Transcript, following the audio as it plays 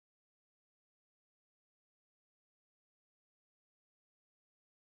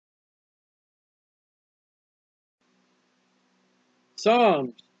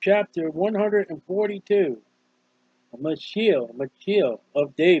Psalms chapter 142. A Mashiach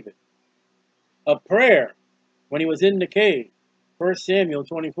of David. A prayer when he was in the cave. 1 Samuel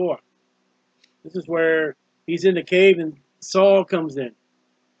 24. This is where he's in the cave and Saul comes in.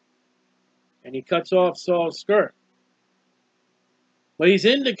 And he cuts off Saul's skirt. But he's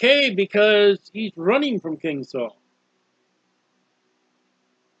in the cave because he's running from King Saul.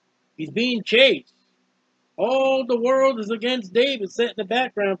 He's being chased. All the world is against David, set in the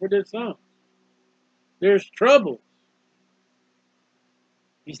background for this song. There's trouble.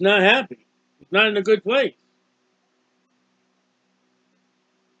 He's not happy. He's not in a good place.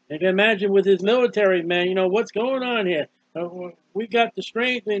 You can imagine with his military men, you know, what's going on here? We got the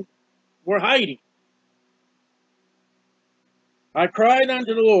strength and we're hiding. I cried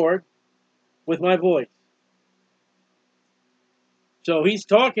unto the Lord with my voice. So he's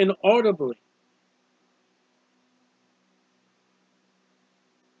talking audibly.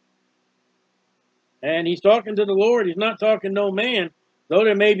 And he's talking to the Lord. He's not talking no man. Though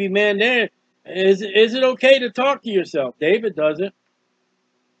there may be men there. Is it okay to talk to yourself? David does it.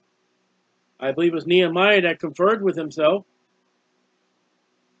 I believe it was Nehemiah that conferred with himself.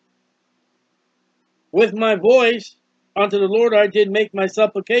 With my voice unto the Lord I did make my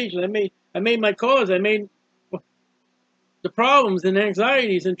supplication. I made my cause. I made the problems and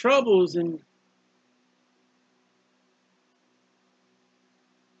anxieties and troubles, and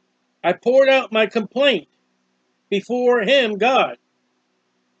I poured out my complaint before him, God.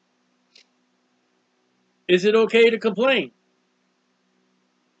 Is it okay to complain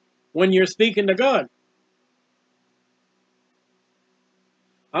when you're speaking to God?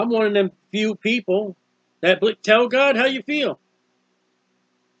 I'm one of them few people that tell God how you feel.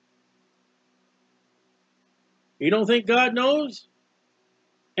 You don't think God knows?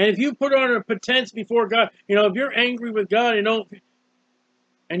 And if you put on a pretense before God, you know, if you're angry with God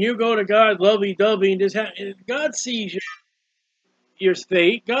and you go to God lovey-dovey and just God sees your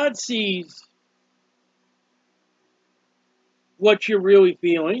state. God sees what you're really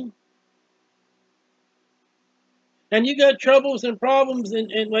feeling. And you got troubles and problems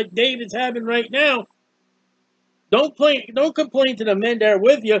and like David's having right now. Don't complain to the men that are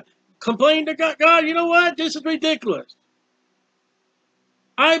with you. Complain to God. God, you know what? This is ridiculous.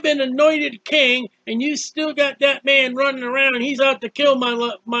 I've been anointed king, and you still got that man running around, and he's out to kill my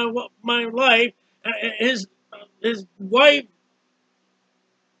life. His wife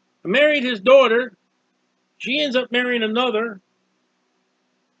married his daughter. She ends up marrying another.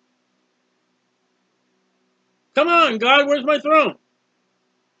 Come on, God, where's my throne?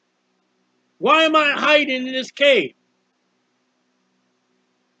 Why am I hiding in this cave?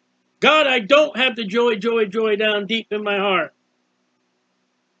 God, I don't have the joy down deep in my heart.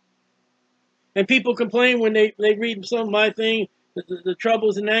 And people complain when they read some of my thing, the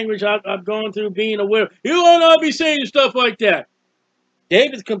troubles and anguish I've gone through being a widow. You ought not be saying stuff like that.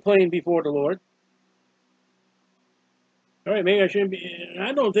 David's complained before the Lord. All right, maybe I shouldn't be.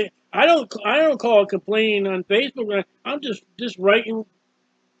 I don't call it complaining on Facebook. I'm just writing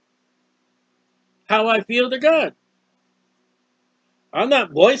how I feel to God. I'm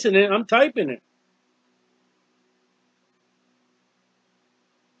not voicing it. I'm typing it.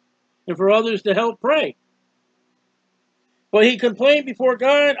 And for others to help pray. But he complained before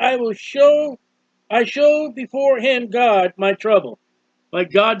God. I showed before him, God, my trouble.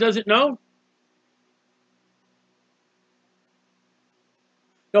 Like God doesn't know.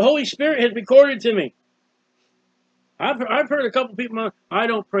 The Holy Spirit has recorded to me. I've heard a couple people. I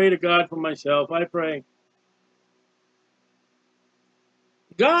don't pray to God for myself. I pray.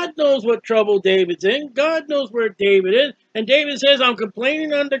 God knows what trouble David's in. God knows where David is. And David says, I'm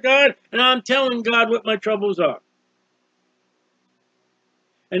complaining unto God, and I'm telling God what my troubles are.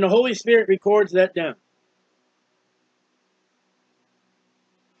 And the Holy Spirit records that down.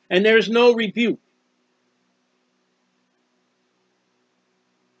 And there's no rebuke.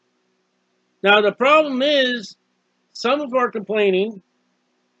 Now, the problem is, some of our complaining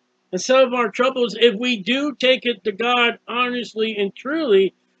and some of our troubles, if we do take it to God honestly and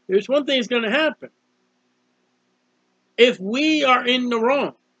truly, there's one thing that's going to happen. If we are in the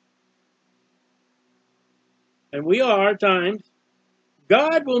wrong, and we are at times,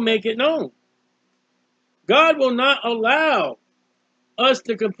 God will make it known. God will not allow us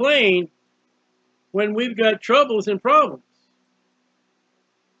to complain when we've got troubles and problems.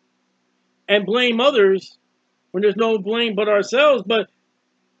 And blame others when there's no blame but ourselves. But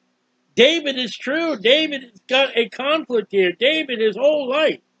David is true. David has got a conflict here. David, his whole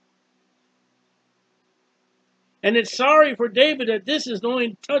life. And it's sorry for David that this is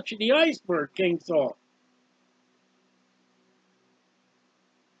only touching the iceberg, King Saul.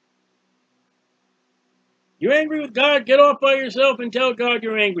 You're angry with God, get off by yourself and tell God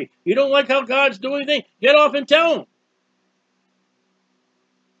you're angry. You don't like how God's doing things, get off and tell him.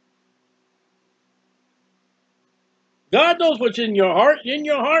 God knows what's in your heart. In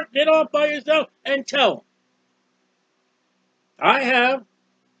your heart, get off by yourself and tell him. I have.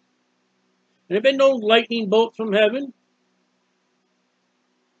 There have been no lightning bolts from heaven.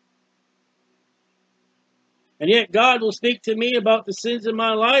 And yet God will speak to me about the sins in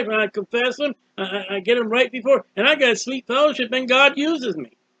my life, and I confess them. I get them right before. And I got sweet fellowship, and God uses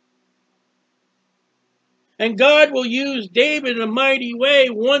me. And God will use David in a mighty way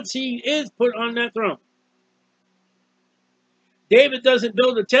once he is put on that throne. David doesn't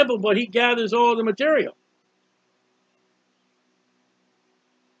build a temple, but he gathers all the material.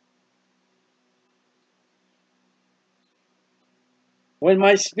 When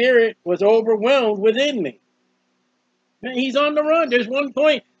my spirit was overwhelmed within me. He's on the run. There's one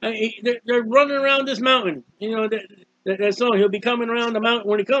point. They're running around this mountain. You know, that song, he'll be coming around the mountain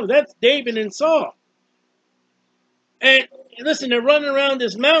when he comes. That's David and Saul. And listen, they're running around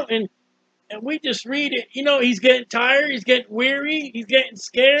this mountain, and we just read it. You know, he's getting tired. He's getting weary. He's getting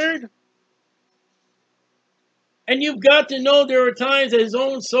scared. And you've got to know there are times that his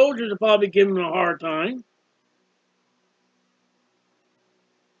own soldiers are probably giving him a hard time.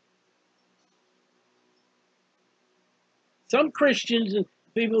 Some Christians and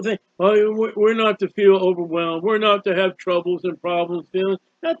people think, oh, we're not to feel overwhelmed. We're not to have troubles and problems, feelings.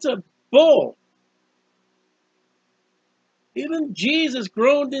 That's a bull. Even Jesus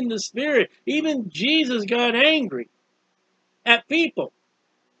groaned in the spirit. Even Jesus got angry at people.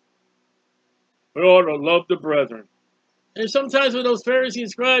 We ought to love the brethren. And sometimes when those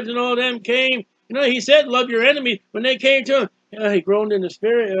Pharisees, scribes, and all them came, you know, he said, love your enemies. When they came to him, he groaned in the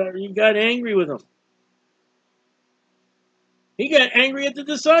spirit. He got angry with them. He got angry at the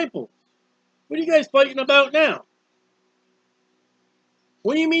disciples. What are you guys fighting about now?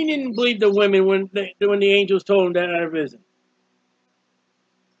 What do you mean you didn't believe the women when the angels told him that I visit?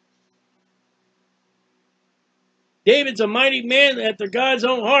 David's a mighty man after God's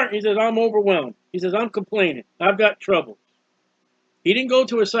own heart. He says, I'm overwhelmed. He says, I'm complaining. I've got trouble. He didn't go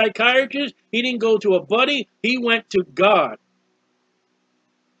to a psychiatrist. He didn't go to a buddy. He went to God.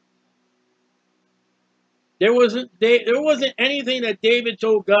 There wasn't anything that David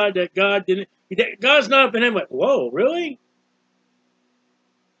told God that God didn't. God's not up in him like, whoa, really?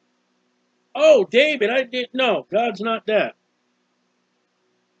 Oh, David, I didn't know. God's not that.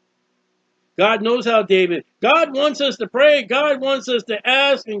 God knows how David. God wants us to pray. God wants us to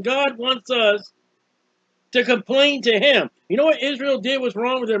ask. And God wants us to complain to him. You know what Israel did was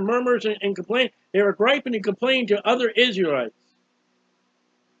wrong with their murmurs and complaint? They were griping and complaining to other Israelites.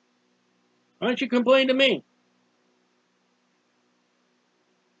 Why don't you complain to me?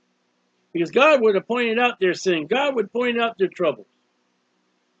 Because God would have pointed out their sin. God would point out their troubles.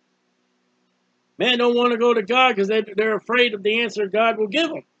 Man don't want to go to God because they're afraid of the answer God will give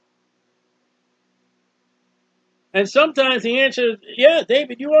them. And sometimes the answer is, yeah,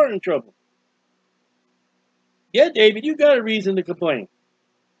 David, you are in trouble. Yeah, David, you got a reason to complain.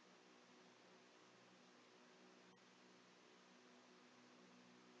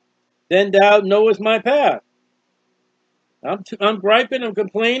 Then thou knowest my path. I'm griping, I'm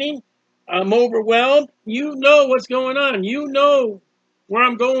complaining, I'm overwhelmed. You know what's going on. You know where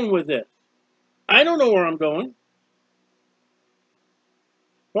I'm going with this. I don't know where I'm going. As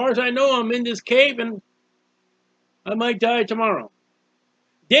far as I know, I'm in this cave and I might die tomorrow.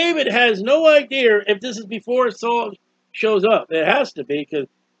 David has no idea if this is before Saul shows up. It has to be because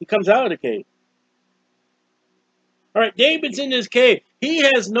he comes out of the cave. All right, David's in this cave. He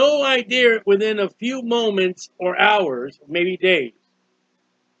has no idea within a few moments or hours, maybe days,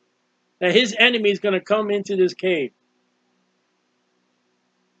 that his enemy is going to come into this cave.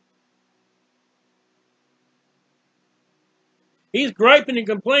 He's griping and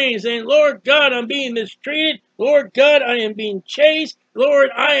complaining, saying, Lord God, I'm being mistreated. Lord God, I am being chased. Lord,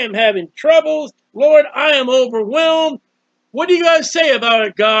 I am having troubles. Lord, I am overwhelmed. What do you guys say about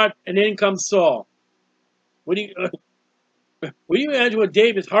it, God? And then comes Saul. What do you imagine what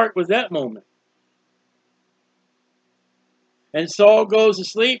David's heart was that moment? And Saul goes to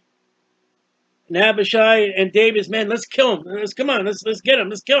sleep. And Abishai and David's men, let's kill him. Let's get him.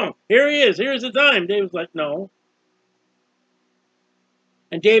 Let's kill him. Here he is. Here's the time. David's like, no.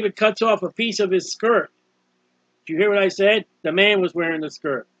 And David cuts off a piece of his skirt. Did you hear what I said? The man was wearing the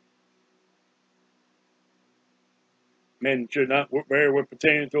skirt. Men should not wear what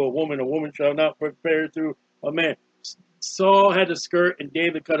pertains to a woman. A woman shall not wear to a man. Saul had a skirt and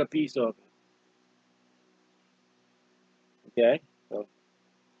David cut a piece of it. Okay? So,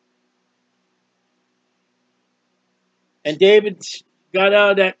 And David got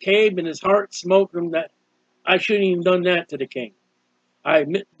out of that cave and his heart smote him that I shouldn't even done that to the king. I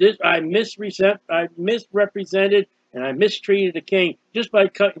misrepresented and I mistreated the king just by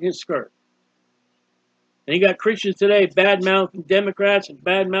cutting his skirt. And you got Christians today bad-mouthing Democrats and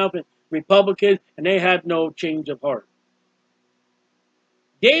bad-mouthing Republicans, and they have no change of heart.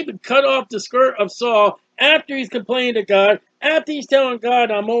 David cut off the skirt of Saul after he's complaining to God, after he's telling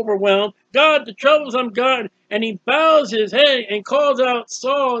God, I'm overwhelmed. God, the troubles I'm God. And he bows his head and calls out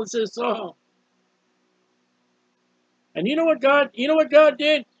Saul and says, Saul. And you know what God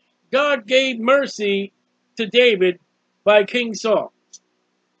did? God gave mercy to David by King Saul.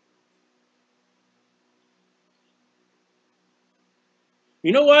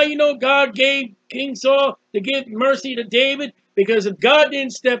 You know why God gave King Saul to give mercy to David? Because if God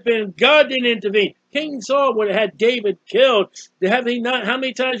didn't step in, God didn't intervene, King Saul would have had David killed. How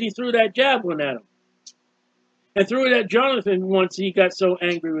many times he threw that javelin at him? And threw it at Jonathan once he got so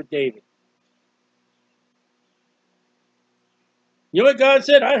angry with David. You know what God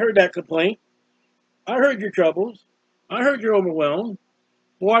said? I heard that complaint. I heard your troubles. I heard you're overwhelmed.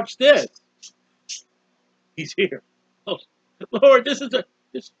 Watch this. He's here. Oh, Lord, just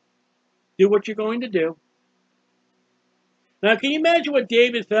do what you're going to do. Now, can you imagine what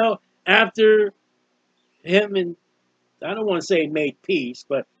David felt after him and, I don't want to say made peace,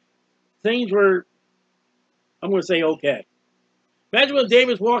 but things were, I'm going to say okay. Imagine when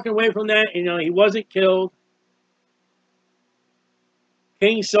David's walking away from that, he wasn't killed.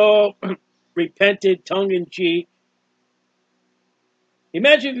 King Saul repented tongue-in-cheek.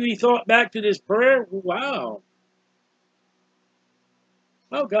 Imagine if he thought back to this prayer. Wow.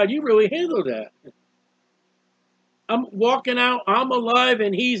 Oh, God, you really handled that. I'm walking out, I'm alive,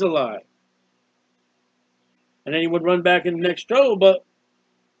 and he's alive. And then he would run back in the next trouble, but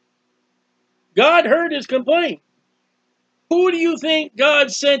God heard his complaint. Who do you think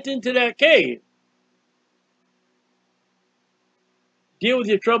God sent into that cave? Deal with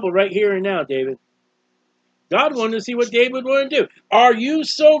your trouble right here and now, David. God wanted to see what David wanted to do. Are you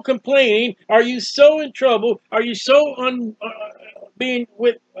so complaining? Are you so in trouble? Are you so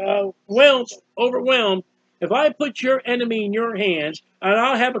overwhelmed? If I put your enemy in your hands, and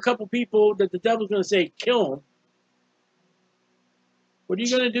I'll have a couple people that the devil's going to say, kill him. What are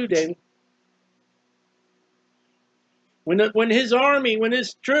you going to do, David? When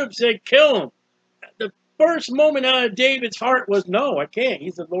his troops said, kill him, the first moment out of David's heart was, no, I can't.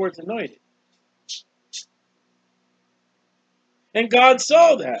 He's the Lord's anointed. And God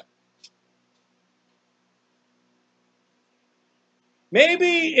saw that.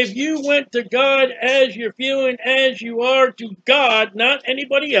 Maybe if you went to God as you're feeling, as you are to God, not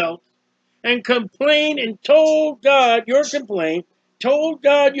anybody else, and complained and told God your complaint, told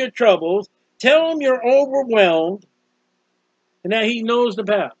God your troubles, tell him you're overwhelmed, and that he knows the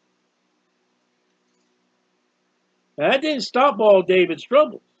path. Now, that didn't stop all David's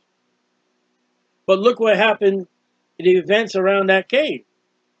troubles. But look what happened in the events around that cave.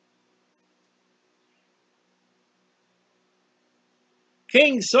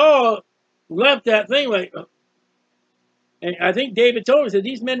 King Saul left that thing like, and I think David told him, he said,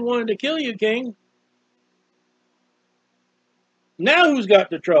 these men wanted to kill you, king. Now who's got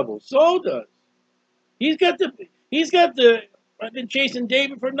the trouble? Saul does. He's got the, I've been chasing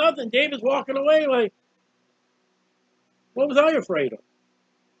David for nothing. David's walking away like, what was I afraid of?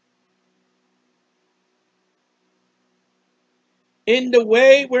 In the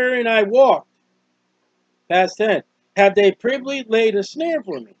way wherein I walked, past 10, have they privily laid a snare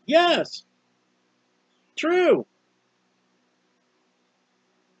for me? Yes. True.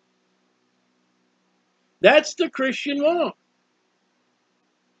 That's the Christian walk.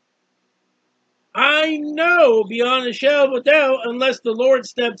 I know beyond a shadow of a doubt, unless the Lord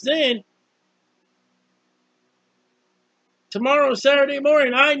steps in, tomorrow, Saturday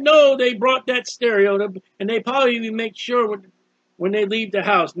morning, I know they brought that stereo, and they probably make sure when they leave the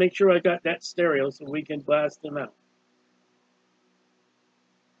house, make sure I got that stereo so we can blast them out.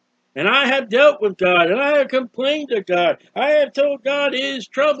 And I have dealt with God, and I have complained to God. I have told God it is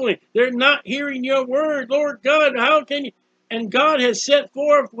troubling. They're not hearing your word. Lord God, how can you? And God has set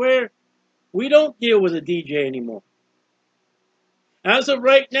forth where we don't deal with a DJ anymore. As of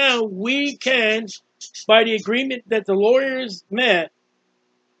right now, we can, by the agreement that the lawyers met,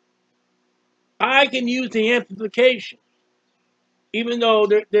 I can use the amplification, even though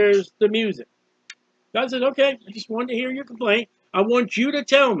there's the music. God said, okay, I just wanted to hear your complaint. I want you to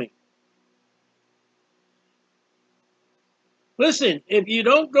tell me. Listen, if you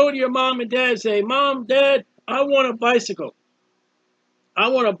don't go to your mom and dad and say, Mom, Dad, I want a bicycle. I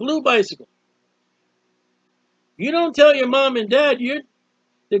want a blue bicycle. You don't tell your mom and dad,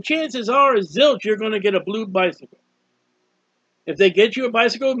 the chances are zilch you're going to get a blue bicycle. If they get you a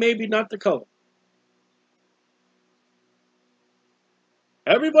bicycle, maybe not the color.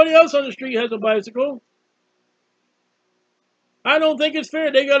 Everybody else on the street has a bicycle. I don't think it's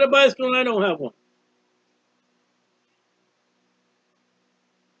fair. They got a bicycle and I don't have one.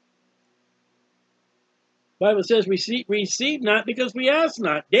 The Bible says receive not because we ask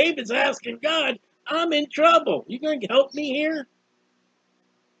not. David's asking God, I'm in trouble. You going to help me here?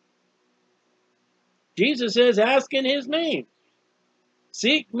 Jesus says, ask in his name.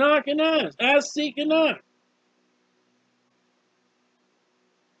 Seek, knock, and ask. Ask, seek, and knock.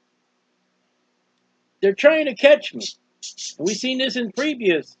 They're trying to catch me. And we've seen this in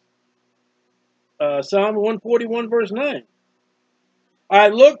previous Psalm 141, verse 9. I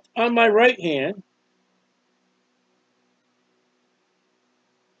looked on my right hand,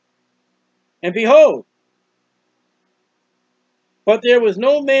 and behold, but there was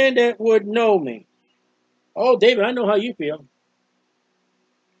no man that would know me. Oh, David, I know how you feel.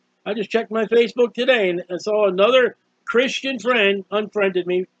 I just checked my Facebook today and I saw another Christian friend unfriended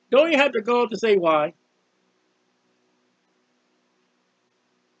me. Don't you have to go to say why?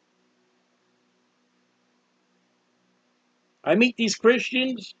 I meet these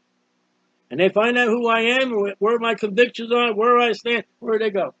Christians and they find out who I am, where my convictions are, where I stand. Where do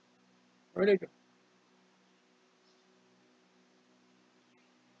they go? Where do they go?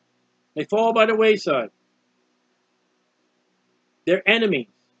 They fall by the wayside. They're enemies.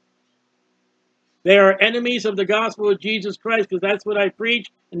 They are enemies of the gospel of Jesus Christ because that's what I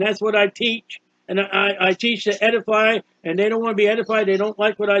preach and that's what I teach. And I teach to edify, and they don't want to be edified. They don't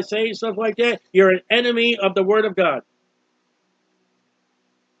like what I say, stuff like that. You're an enemy of the Word of God.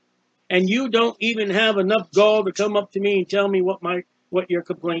 And you don't even have enough gall to come up to me and tell me what your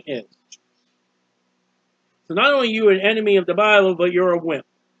complaint is. So not only are you an enemy of the Bible, but you're a wimp.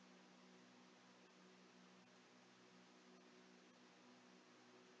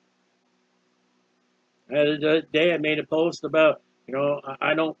 The other day I made a post about,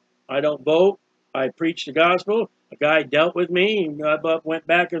 I don't vote. I preach the gospel. A guy dealt with me and went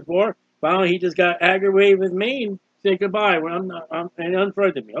back and forth. Finally, he just got aggravated with me and said goodbye. And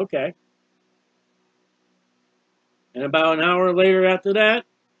unfriended me. Okay. And about an hour later after that,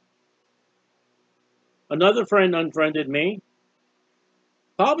 another friend unfriended me,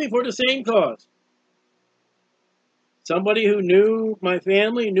 probably for the same cause. Somebody who knew my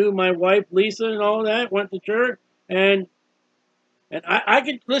family, knew my wife Lisa and all that, went to church, and I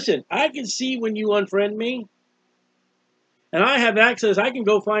can listen. I can see when you unfriend me, and I have access. I can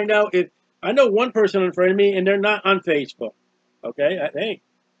go find out if I know one person unfriended me, and they're not on Facebook. Okay, hey,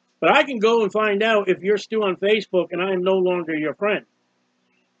 but I can go and find out if you're still on Facebook, and I am no longer your friend.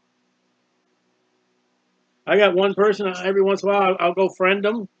 I got one person every once in a while. I'll go friend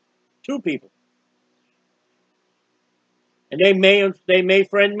them, 2 people. And they may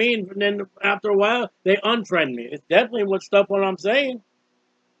friend me, and then after a while, they unfriend me. It's definitely what I'm saying.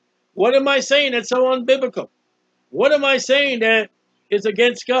 What am I saying that's so unbiblical? What am I saying that is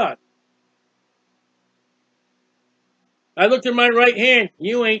against God? I looked at my right hand,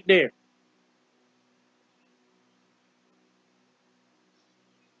 you ain't there.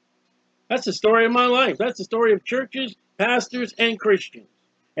 That's the story of my life. That's the story of churches, pastors, and Christians.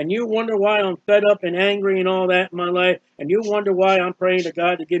 And you wonder why I'm fed up and angry and all that in my life. And you wonder why I'm praying to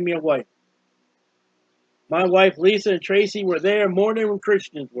God to give me a wife. My wife, Lisa, and Tracy were there more than when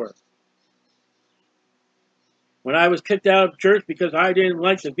Christians were. When I was kicked out of church because I didn't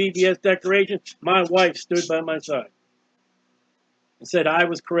like the VBS decoration, my wife stood by my side and said I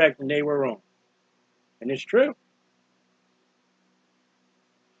was correct and they were wrong. And it's true.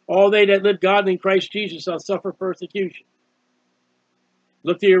 All they that live godly in Christ Jesus shall suffer persecution.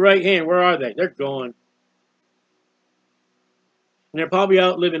 Look to your right hand. Where are they? They're gone. And they're probably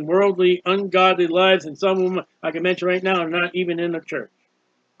out living worldly, ungodly lives. And some of them, I can mention right now, are not even in the church.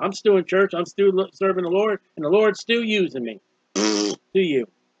 I'm still in church. I'm still serving the Lord. And the Lord's still using me. To you.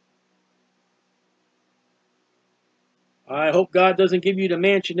 I hope God doesn't give you the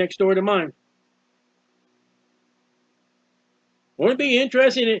mansion next door to mine. Wouldn't it be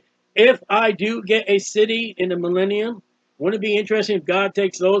interesting if I do get a city in the millennium? Wouldn't it be interesting if God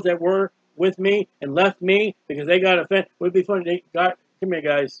takes those that were with me and left me because they got offended? Would it be funny? God, come here,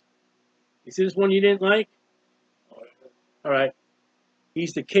 guys. You see this one you didn't like? All right.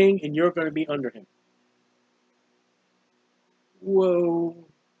 He's the king and you're going to be under him. Whoa.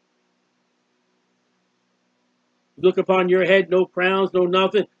 Look upon your head, no crowns, no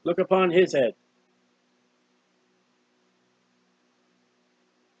nothing. Look upon his head.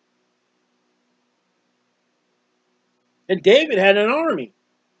 And David had an army.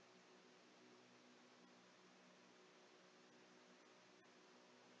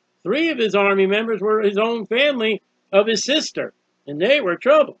 Three of his army members were his own family of his sister, and they were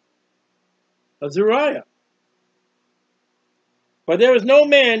trouble. Of Zuriah. But there was no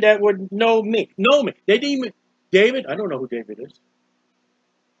man that would know me. Know me. They didn't even. David? I don't know who David is.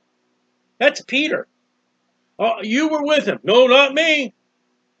 That's Peter. Oh, you were with him. No, not me.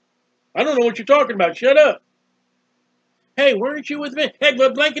 I don't know what you're talking about. Shut up. Hey, weren't you with me? Hey,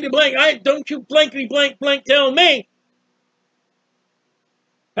 but blankety blank. Don't you blankety blank blank tell me.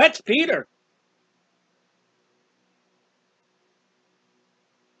 That's Peter.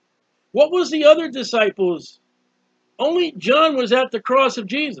 What was the other disciples? Only John was at the cross of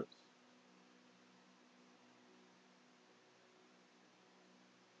Jesus.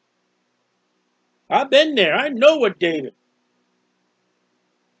 I've been there. I know what David.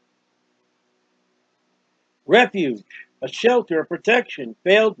 Refuge, a shelter, a protection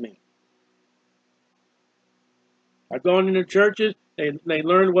failed me. I've gone into churches. They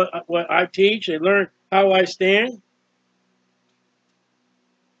learn what I teach. They learn how I stand.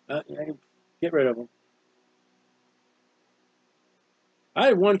 Get rid of them. I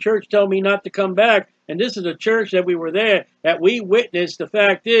had one church tell me not to come back, and this is a church that we were there, that we witnessed. The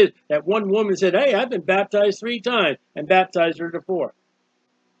fact is that one woman said, hey, I've been baptized 3 times, and baptized her to 4.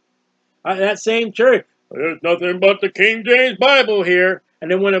 That same church, there's nothing but the King James Bible here.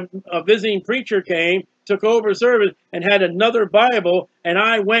 And then when a visiting preacher came, took over service, and had another Bible, and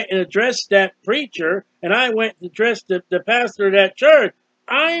I went and addressed that preacher, and I went and addressed the pastor of that church,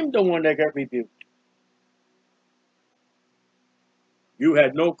 I'm the one that got rebuked. You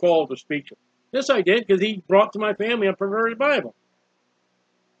had no call to speak to him. Yes, I did, because he brought to my family a perverted Bible.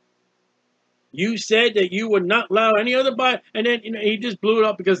 You said that you would not allow any other Bible, and then he just blew it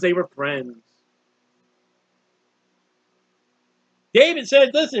up because they were friends. David said,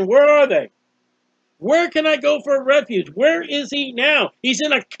 listen, where are they? Where can I go for a refuge? Where is he now? He's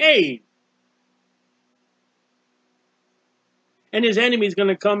in a cave. And his enemy's going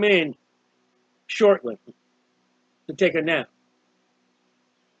to come in shortly to take a nap.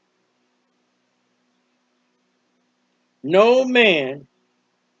 No man,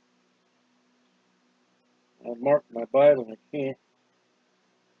 I marked my Bible and I can't,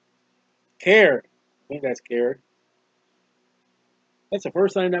 cared. I think that's cared. That's the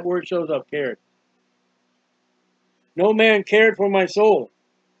first time that word shows up, cared. No man cared for my soul.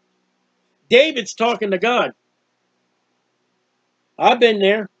 David's talking to God. I've been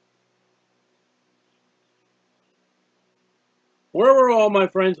there. Where were all my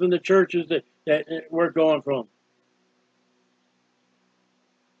friends from the churches that we're going from?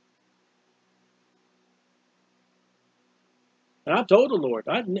 And I've told the Lord.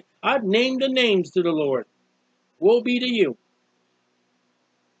 I've named the names to the Lord. Woe be to you.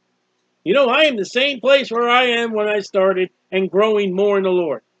 You know, I am the same place where I am when I started and growing more in the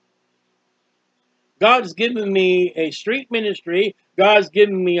Lord. God's given me a street ministry. God's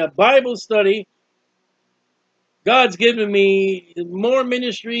given me a Bible study. God's given me more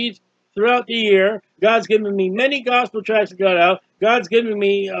ministries throughout the year. God's given me many gospel tracts that got out. God's given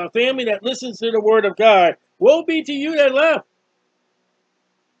me a family that listens to the word of God. Woe be to you that left.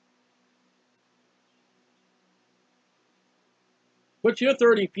 What's your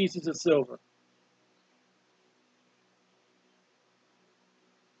 30 pieces of silver?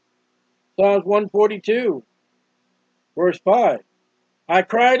 Psalms 142, verse 5. I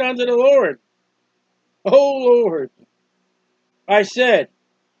cried unto the Lord. O Lord, I said,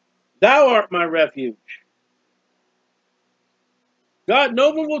 thou art my refuge. God, no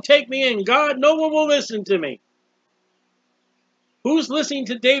one will take me in. God, no one will listen to me. Who's listening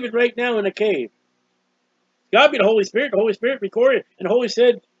to David right now in a cave? God be the Holy Spirit. The Holy Spirit recorded, and the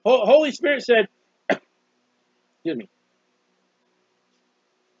Holy Spirit said, excuse me,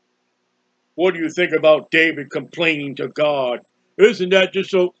 what do you think about David complaining to God? Isn't that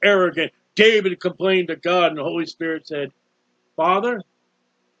just so arrogant? David complained to God, and the Holy Spirit said, Father,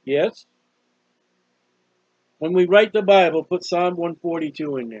 yes. When we write the Bible, put Psalm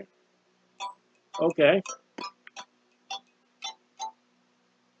 142 in there. Okay.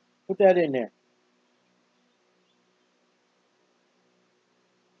 Put that in there.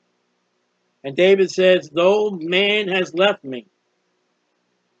 And David says, though man has left me,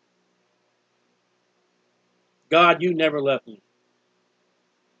 God, you never left me.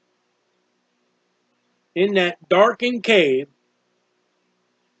 In that darkened cave,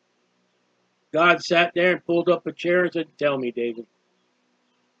 God sat there and pulled up a chair and said, tell me, David.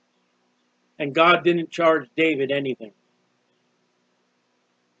 And God didn't charge David anything.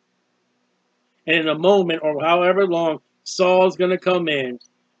 And in a moment, or however long, Saul's going to come in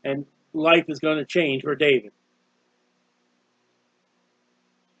and life is going to change for David.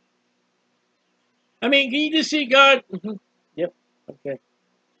 I mean, can you just see God? Yep. Okay.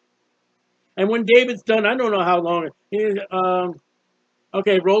 And when David's done, I don't know how long.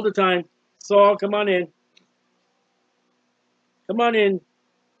 Okay, roll the time. Saul, come on in. Come on in.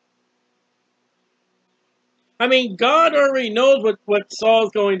 I mean, God already knows what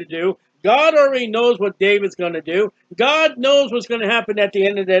Saul's going to do. God already knows what David's going to do. God knows what's going to happen at the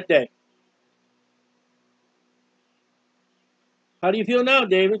end of that day. How do you feel now,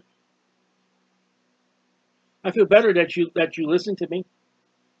 David? I feel better that you listened to me.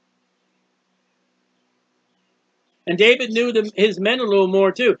 And David knew his men a little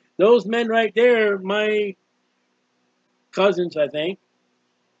more too. Those men right there, my cousins, I think,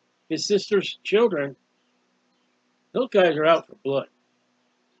 his sister's children, those guys are out for blood.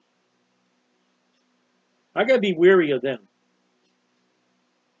 I got to be weary of them.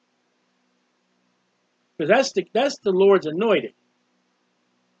 Because that's the Lord's anointed.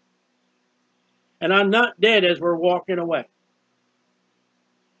 And I'm not dead as we're walking away.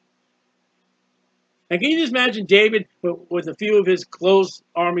 And can you just imagine David with a few of his close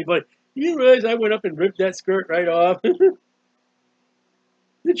army buddies? You realize I went up and ripped that skirt right off?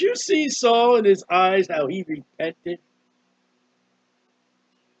 Did you see Saul in his eyes, how he repented?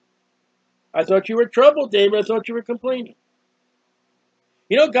 I thought you were troubled, David. I thought you were complaining.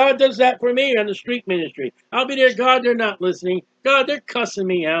 You know, God does that for me on the street ministry. I'll be there, God, they're not listening. God, they're cussing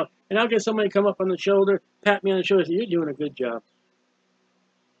me out. And I'll get somebody to come up on the shoulder, pat me on the shoulder, and say, you're doing a good job.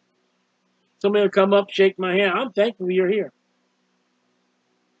 Somebody will come up, shake my hand. I'm thankful you're here.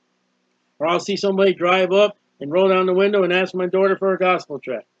 Or I'll see somebody drive up and roll down the window and ask my daughter for a gospel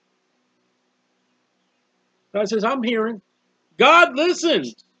tract. God says, I'm hearing. God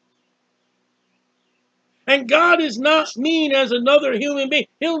listens. And God is not mean as another human being.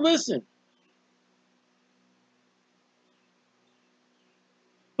 He'll listen.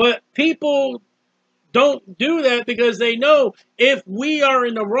 But people don't do that because they know if we are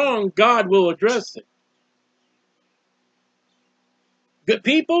in the wrong, God will address it. Good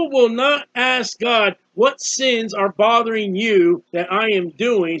people will not ask God, what sins are bothering you that I am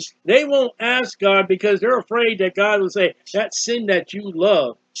doing? They won't ask God because they're afraid that God will say, that sin that you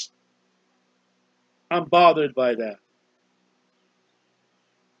love, I'm bothered by that.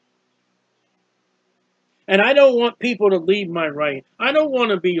 And I don't want people to leave my right. I don't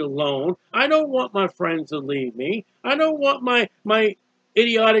want to be alone. I don't want my friends to leave me. I don't want my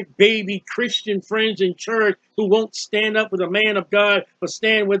idiotic baby Christian friends in church who won't stand up with a man of God, but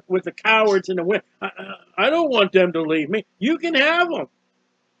stand with the cowards and the women. I don't want them to leave me. You can have them.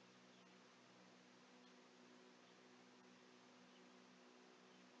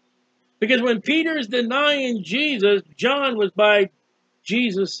 Because when Peter's denying Jesus, John was by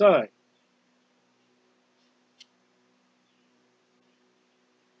Jesus' side.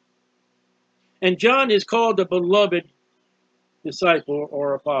 And John is called the beloved disciple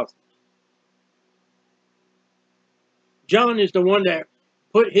or apostle. John is the one that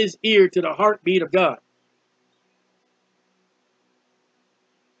put his ear to the heartbeat of God.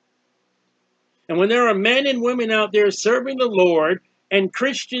 And when there are men and women out there serving the Lord, and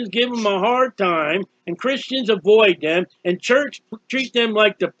Christians give them a hard time, and Christians avoid them, and church treat them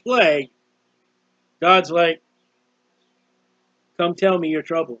like the plague, God's like, come tell me your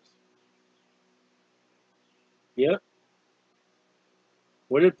troubles. Yep.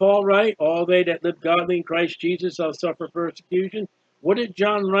 What did Paul write? All they that live godly in Christ Jesus shall suffer persecution. What did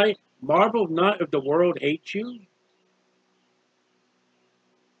John write? Marvel not if the world hates you.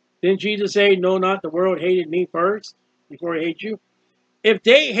 Didn't Jesus say, no, not the world hated me first before it hates you? If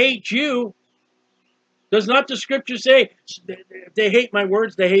they hate you, does not the scripture say, if they hate my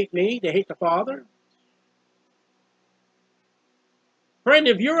words, they hate me, they hate the Father? Friend,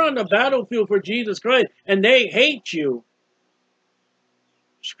 if you're on the battlefield for Jesus Christ and they hate you,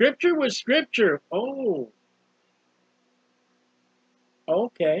 scripture was scripture. Oh,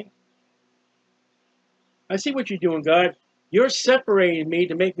 okay. I see what you're doing, God. You're separating me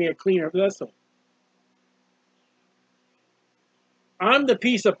to make me a cleaner vessel. I'm the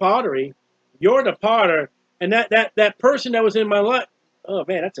piece of pottery. You're the potter. And that person that was in my life, oh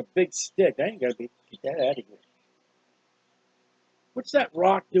man, that's a big stick. I ain't got to get that out of here. What's that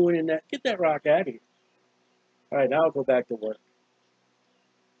rock doing in that? Get that rock out of here. All right, now I'll go back to work.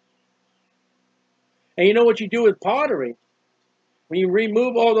 And you know what you do with pottery? When you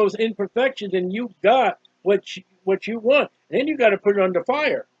remove all those imperfections and you got what you want, then you got to put it under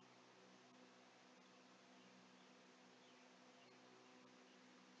fire.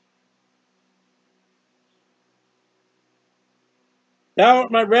 Thou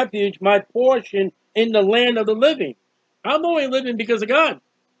art my refuge, my portion in the land of the living. I'm only living because of God.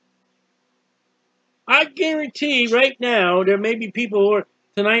 I guarantee right now there may be people who are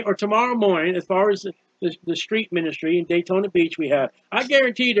tonight or tomorrow morning, as far as the street ministry in Daytona Beach we have. I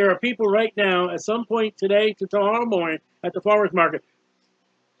guarantee there are people right now at some point today to tomorrow morning at the farmer's market.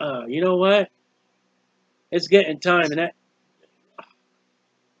 You know what? It's getting time, and that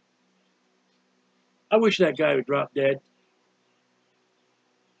I wish that guy would drop dead.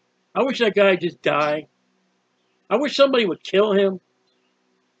 I wish that guy would just die. I wish somebody would kill him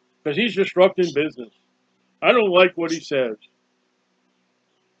because he's disrupting business. I don't like what he says.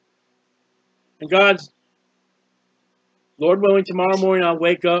 And God's, Lord willing, tomorrow morning I'll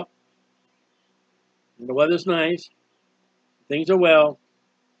wake up and the weather's nice. Things are well.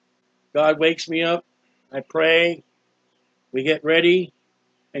 God wakes me up. I pray. We get ready.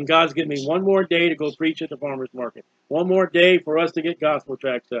 And God's given me one more day to go preach at the farmer's market. One more day for us to get gospel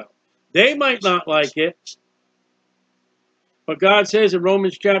tracts out. They might not like it. But God says in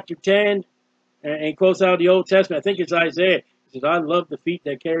Romans chapter 10, and he quotes out the Old Testament, I think it's Isaiah. He says, I love the feet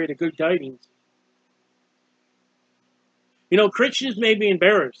that carry the good tidings. You know, Christians may be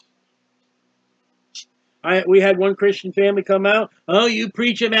embarrassed. We had one Christian family come out. Oh, you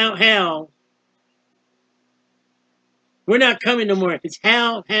preach about hell. We're not coming no more. It's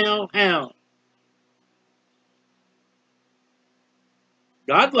hell, hell, hell.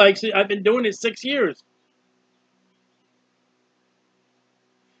 God likes it. I've been doing it 6 years.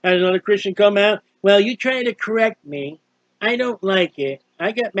 Had another Christian come out. Well, you trying to correct me. I don't like it.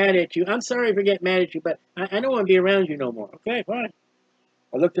 I got mad at you. I'm sorry for getting mad at you, but I don't want to be around you no more. Okay, fine.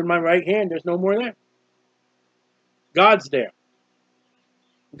 I looked in my right hand. There's no more there. God's there.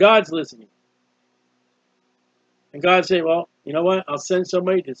 God's listening. And God said, well, you know what? I'll send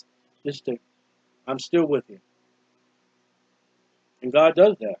somebody just to, I'm still with you. And God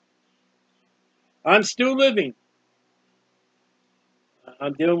does that. I'm still living.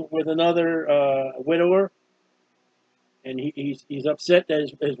 I'm dealing with another widower, and he's upset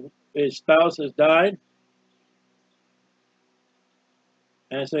that his spouse has died.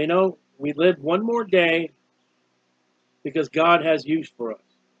 And so, you know, we live one more day because God has use for us.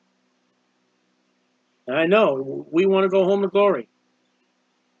 And I know we want to go home to glory,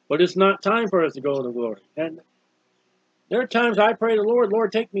 but it's not time for us to go to glory. And there are times I pray to the Lord,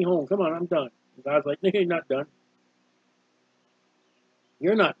 Lord, take me home. Come on, I'm done. And God's like, no, you're not done.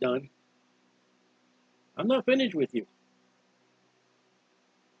 You're not done. I'm not finished with you.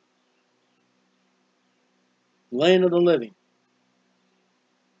 Land of the living.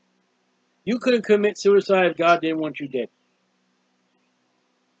 You couldn't commit suicide if God didn't want you dead.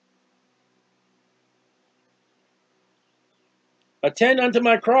 Attend unto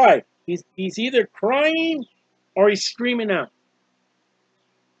my cry. He's either crying or he's screaming out.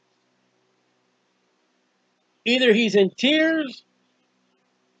 Either he's in tears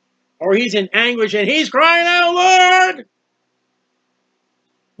or he's in anguish and he's crying out, Lord,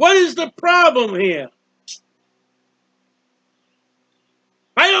 what is the problem here?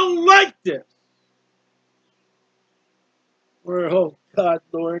 I don't like this. Or, oh God,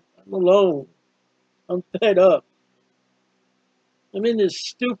 Lord, I'm alone. I'm fed up. I'm in this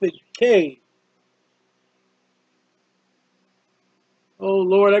stupid cave. Oh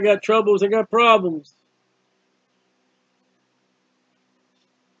Lord, I got troubles, I got problems.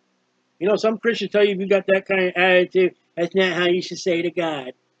 You know, some Christians tell you if you got that kind of attitude, that's not how you should say to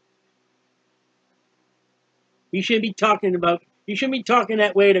God. You shouldn't be talking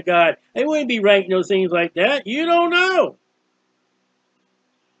that way to God. They wouldn't be writing those things like that. You don't know.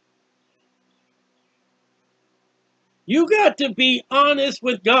 You got to be honest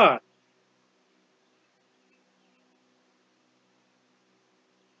with God.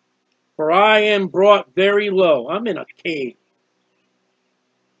 For I am brought very low. I'm in a cave.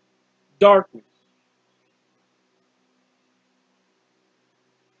 Darkness.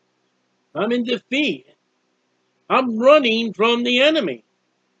 I'm in defeat. I'm running from the enemy.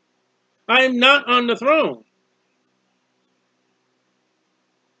 I am not on the throne.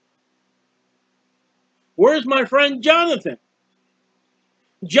 Where's my friend Jonathan?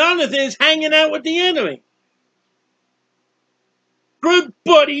 Jonathan is hanging out with the enemy. Good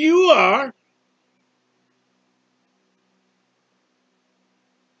buddy you are.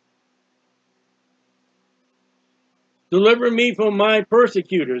 Deliver me from my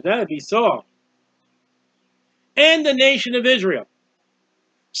persecutors. That'd be Saul. And the nation of Israel.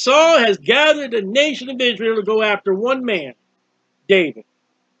 Saul has gathered the nation of Israel to go after one man, David.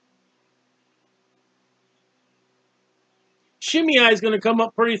 Shimei is going to come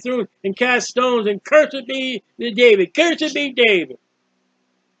up pretty soon and cast stones and curse it be David. Curse it be David.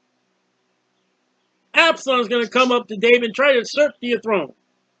 Absalom's going to come up to David and try to usurp your throne.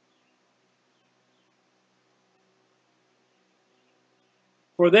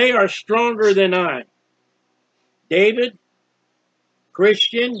 For they are stronger than I. David,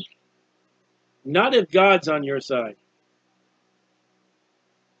 Christian, not if God's on your side.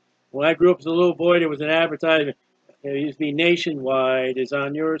 When I grew up as a little boy, there was an advertisement. It used to be Nationwide is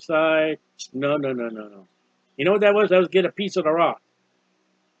on your side. No, no, no, no, no. You know what that was? That was get a piece of the rock.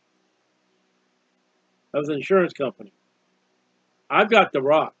 That was an insurance company. I've got the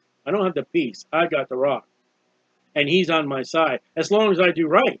rock. I don't have the piece. I got the rock. And he's on my side. As long as I do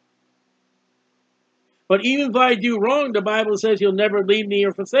right. But even if I do wrong, the Bible says he'll never leave me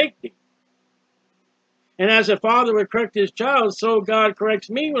or forsake me. And as a father would correct his child, so God corrects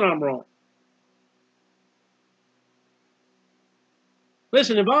me when I'm wrong.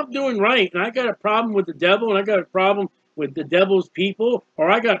 Listen, if I'm doing right and I got a problem with the devil and I got a problem with the devil's people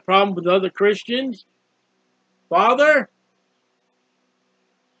or I got a problem with other Christians, Father,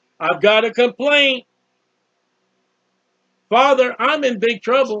 I've got a complaint. Father, I'm in big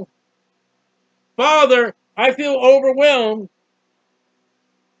trouble. Father, I feel overwhelmed.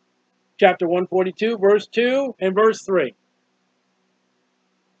 Chapter 142, verse 2 and verse 3.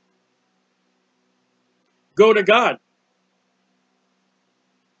 Go to God.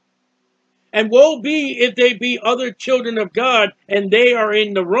 And woe be if they be other children of God and they are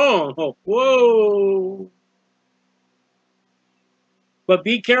in the wrong. Oh, whoa. But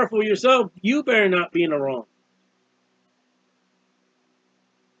be careful yourself. You better not be in the wrong.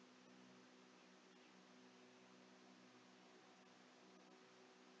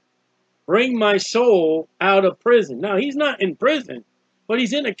 Bring my soul out of prison. Now, he's not in prison, but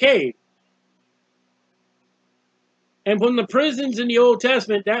he's in a cave. And from the prisons in the Old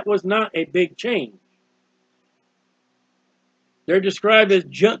Testament, that was not a big change. They're described as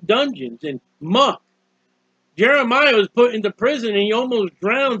dungeons and muck. Jeremiah was put into prison and he almost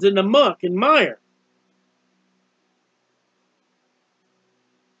drowns in the muck and mire.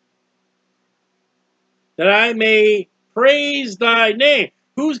 That I may praise thy name.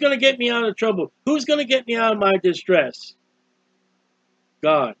 Who's going to get me out of trouble? Who's going to get me out of my distress?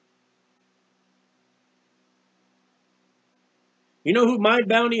 God. You know who my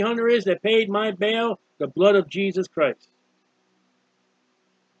bounty hunter is that paid my bail? The blood of Jesus Christ.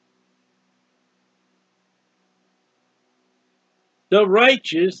 The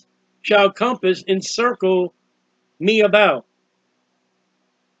righteous shall compass, encircle me about.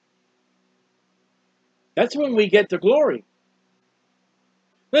 That's when we get to glory.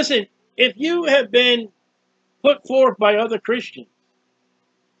 Listen, if you have been put forth by other Christians,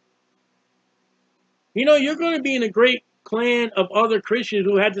 you know, you're going to be in a great clan of other Christians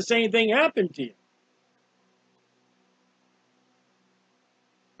who had the same thing happen to you.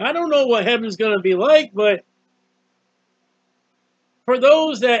 I don't know what heaven's going to be like, but for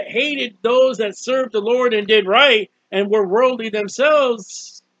those that hated those that served the Lord and did right and were worldly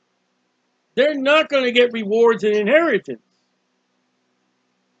themselves, they're not going to get rewards and inheritance.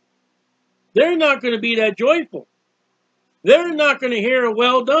 They're not going to be that joyful. They're not going to hear a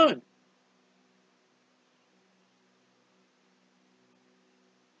well done.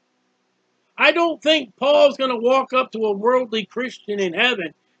 I don't think Paul's going to walk up to a worldly Christian in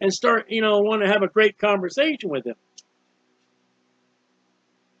heaven and start, want to have a great conversation with him.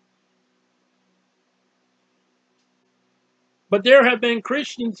 But there have been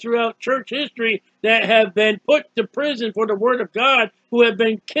Christians throughout church history that have been put to prison for the word of God, who have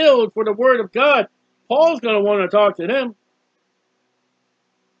been killed for the word of God. Paul's going to want to talk to them.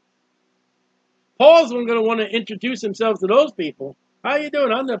 Paul's going to want to introduce himself to those people. How you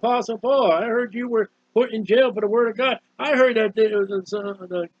doing? I'm the Apostle Paul. I heard you were put in jail for the word of God. I heard that there was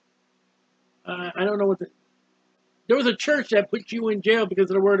I don't know there was a church that put you in jail because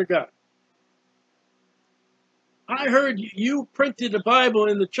of the word of God. I heard you printed the Bible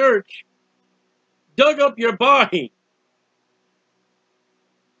in the church, dug up your body.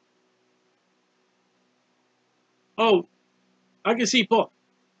 Oh, I can see Paul.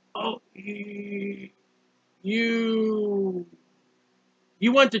 Oh, you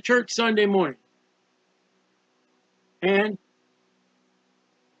went to church Sunday morning. And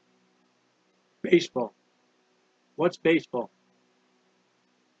baseball. What's baseball?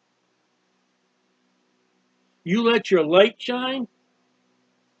 You let your light shine?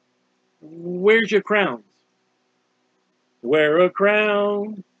 Where's your crowns? Wear a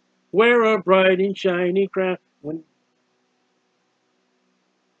crown. Wear a bright and shiny crown.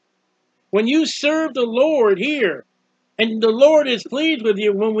 When you serve the Lord here, and the Lord is pleased with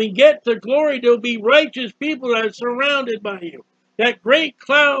you, when we get to glory, there'll be righteous people that are surrounded by you. that great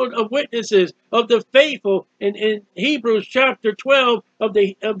cloud of witnesses of the faithful in Hebrews chapter 12, of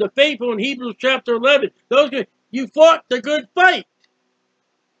the faithful in Hebrews chapter 11. You fought the good fight.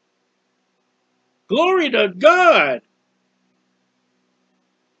 Glory to God.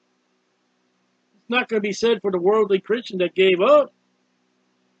 It's not going to be said for the worldly Christian that gave up.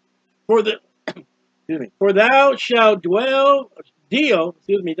 For thou shalt deal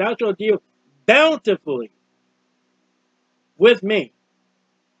bountifully with me.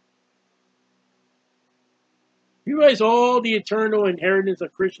 You realize all the eternal inheritance a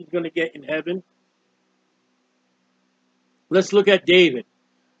Christian's going to get in heaven? Let's look at David.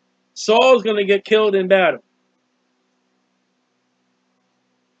 Saul's going to get killed in battle.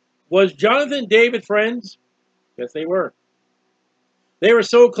 Was Jonathan and David friends? Yes, they were. They were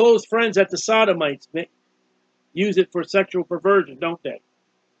so close friends that the Sodomites use it for sexual perversion, don't they?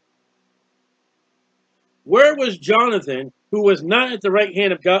 Where was Jonathan, who was not at the right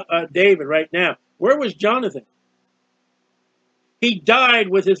hand of David right now? Where was Jonathan? He died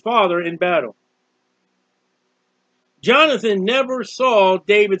with his father in battle. Jonathan never saw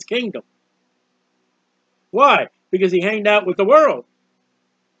David's kingdom. Why? Because he hanged out with the world.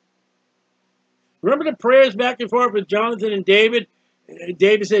 Remember the prayers back and forth with Jonathan and David?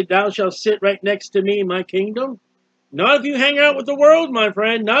 David said, thou shalt sit right next to me in my kingdom. Not if you hang out with the world, my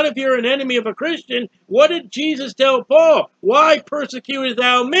friend. Not if you're an enemy of a Christian. What did Jesus tell Paul? Why persecutest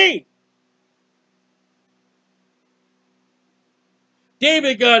thou me?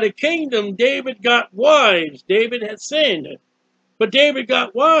 David got a kingdom. David got wives. David had sinned. But David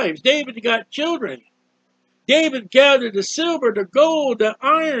got wives. David got children. David gathered the silver, the gold, the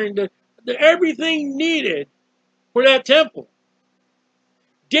iron, the everything needed for that temple.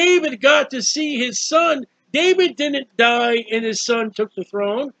 David got to see his son. David didn't die and his son took the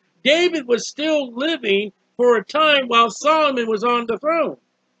throne. David was still living for a time while Solomon was on the throne.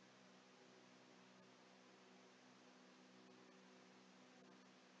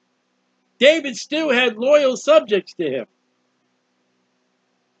 David still had loyal subjects to him.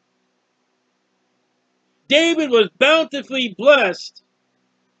 David was bountifully blessed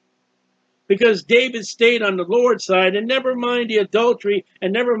because David stayed on the Lord's side, and never mind the adultery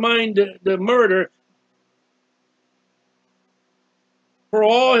and never mind the murder. For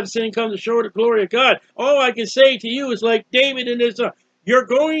all have sinned, come short of the glory of God. All I can say to you is like David and his son. You're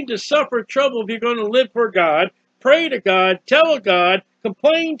going to suffer trouble if you're going to live for God. Pray to God, tell God,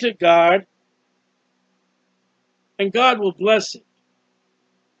 complain to God, and God will bless it.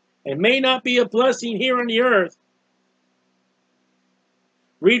 It may not be a blessing here on the earth.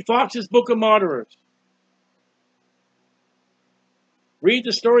 Read Fox's Book of Martyrs. Read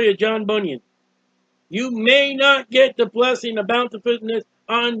the story of John Bunyan. You may not get the blessing of bountifulness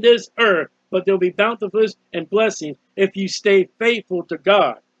on this earth, but there'll be bountifulness and blessings if you stay faithful to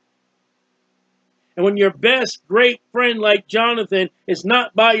God. And when your best great friend like Jonathan is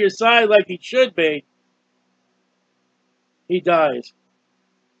not by your side like he should be, he dies.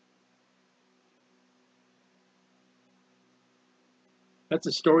 That's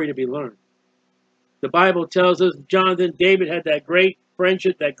a story to be learned. The Bible tells us Jonathan and David had that great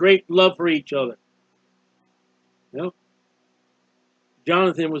friendship, that great love for each other. You know?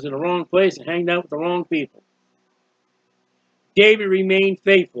 Jonathan was in the wrong place and hanging out with the wrong people. David remained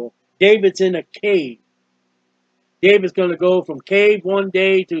faithful. David's in a cave. David's going to go from cave one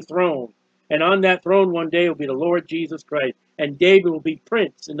day to throne. And on that throne one day will be the Lord Jesus Christ. And David will be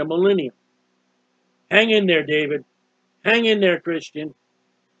prince in the millennium. Hang in there, David. Hang in there, Christian.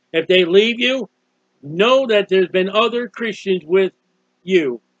 If they leave you, know that there's been other Christians with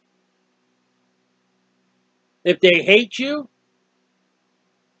you. If they hate you,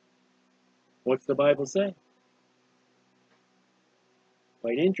 what's the Bible say?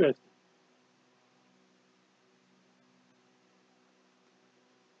 Quite interesting.